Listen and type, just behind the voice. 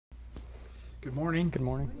Good morning. Good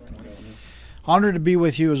morning. Honored to be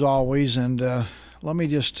with you as always, and let me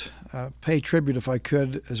just pay tribute, if I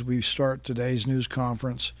could, as we start today's news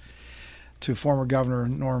conference, to former Governor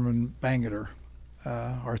Norman Bangerter,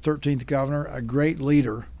 our 13th governor, a great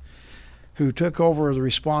leader who took over the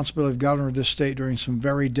responsibility of governor of this state during some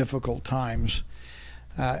very difficult times.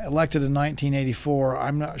 Elected in 1984,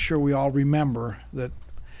 I'm not sure we all remember that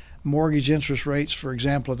mortgage interest rates, for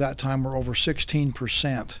example, at that time were over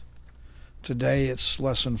 16%. Today it's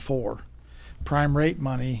less than 4%. Prime rate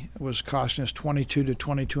money was costing us 22 to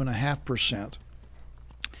 22.5%.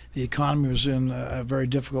 The economy was in a very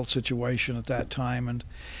difficult situation at that time, and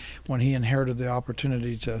when he inherited the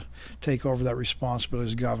opportunity to take over that responsibility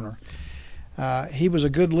as governor. He was a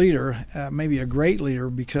good leader, maybe a great leader,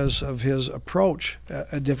 because of his approach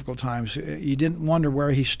at difficult times. You didn't wonder where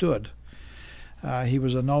he stood. He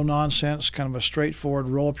was a no-nonsense, kind of a straightforward,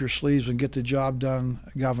 roll-up-your-sleeves and get the job done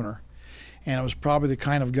governor. And it was probably the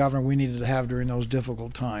kind of governor we needed to have during those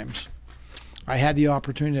difficult times. I had the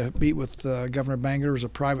opportunity to meet with Governor Bangerter as a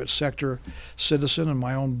private sector citizen in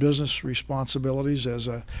my own business responsibilities as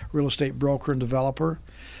a real estate broker and developer,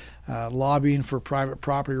 lobbying for private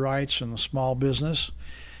property rights and the small business.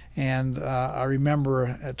 And I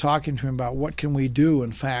remember talking to him about what can we do,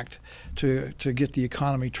 in fact, to get the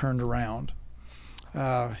economy turned around.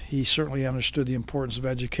 He certainly understood the importance of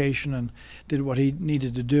education and did what he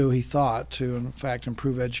needed to do, he thought, to, in fact,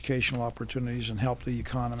 improve educational opportunities and help the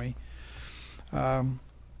economy.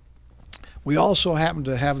 We also happened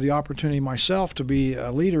to have the opportunity myself to be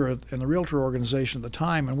a leader in the Realtor organization at the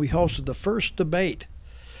time, and we hosted the first debate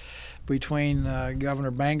between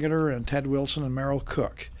Governor Bangerter and Ted Wilson and Merrill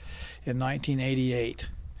Cook in 1988.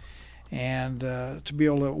 And to be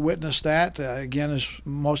able to witness that, again, as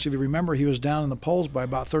most of you remember, he was down in the polls by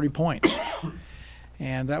about 30 points.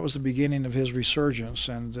 And that was the beginning of his resurgence.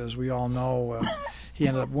 And as we all know, he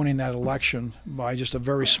ended up winning that election by just a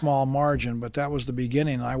very small margin. But that was the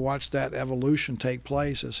beginning. I watched that evolution take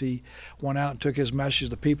place as he went out and took his message to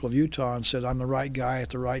the people of Utah and said, I'm the right guy at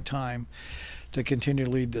the right time to continue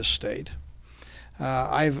to lead this state.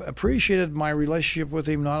 I've appreciated my relationship with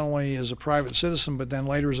him not only as a private citizen, but then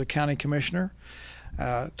later as a county commissioner,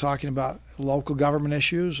 talking about local government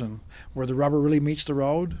issues and where the rubber really meets the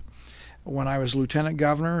road. When I was lieutenant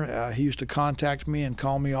governor, he used to contact me and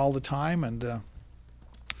call me all the time and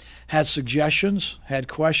had suggestions, had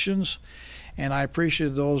questions, and I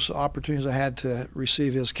appreciated those opportunities I had to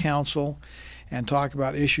receive his counsel and talk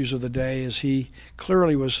about issues of the day, as he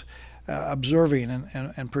clearly was observing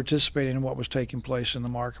and participating in what was taking place in the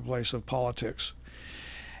marketplace of politics.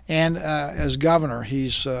 And as governor,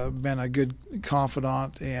 he's been a good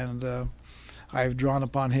confidant, and I've drawn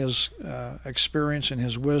upon his experience and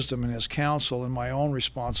his wisdom and his counsel in my own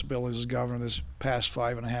responsibilities as governor this past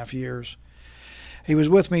 5.5 years. He was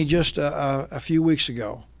with me just a few weeks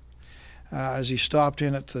ago as he stopped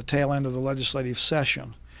in at the tail end of the legislative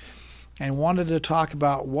session and wanted to talk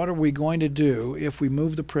about what are we going to do if we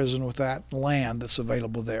move the prison with that land that's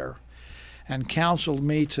available there, and counseled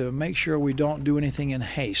me to make sure we don't do anything in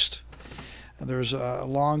haste. There's a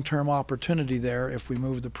long-term opportunity there if we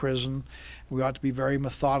move the prison. We ought to be very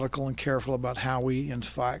methodical and careful about how we, in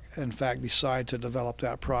fact, decide to develop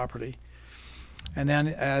that property. And then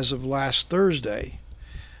as of last Thursday,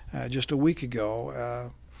 just a week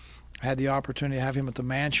ago, I had the opportunity to have him at the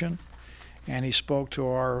mansion, and he spoke to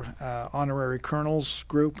our honorary colonels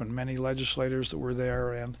group and many legislators that were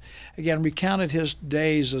there, and again recounted his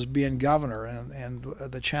days as being governor and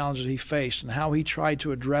the challenges he faced and how he tried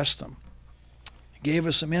to address them. He gave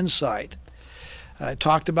us some insight.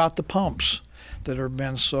 Talked about the pumps that have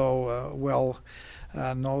been so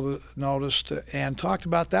noticed, and talked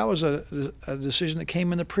about that was a decision that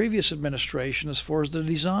came in the previous administration as far as the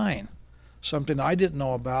design, something I didn't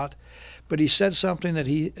know about. But he said something that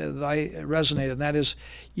I resonated, and that is,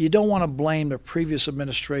 you don't want to blame the previous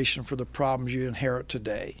administration for the problems you inherit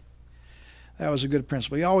today. That was a good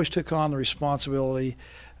principle. He always took on the responsibility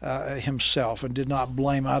himself and did not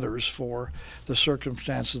blame others for the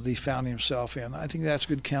circumstances that he found himself in. I think that's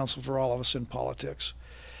good counsel for all of us in politics.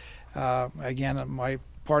 Again, my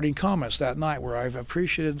parting comments that night where I've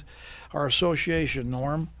appreciated our association,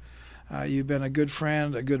 Norm. You've been a good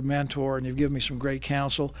friend, a good mentor, and you've given me some great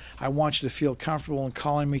counsel. I want you to feel comfortable in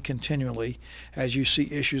calling me continually as you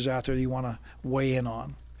see issues out there that you want to weigh in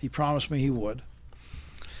on. He promised me he would.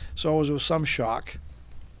 So it was with some shock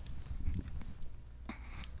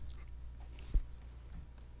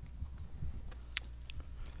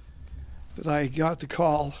that I got the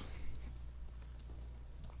call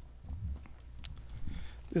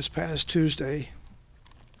this past Tuesday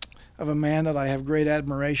of a man that I have great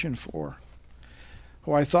admiration for,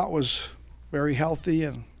 who I thought was very healthy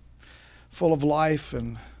and full of life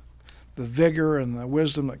and the vigor and the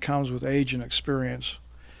wisdom that comes with age and experience,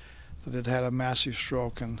 that had had a massive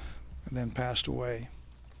stroke and then passed away.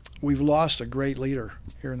 We've lost a great leader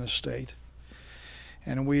here in this state,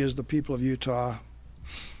 and we as the people of Utah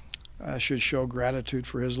should show gratitude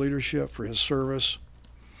for his leadership, for his service,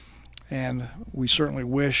 and we certainly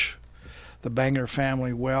wish the Bangerter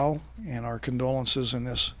family well, and our condolences in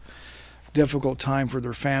this difficult time for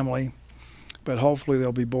their family. But hopefully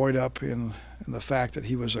they'll be buoyed up in the fact that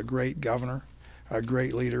he was a great governor, a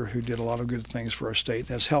great leader who did a lot of good things for our state and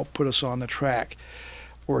has helped put us on the track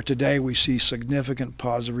where today we see significant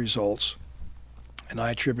positive results. And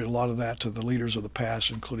I attribute a lot of that to the leaders of the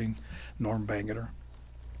past, including Norm Bangerter.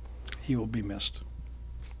 He will be missed.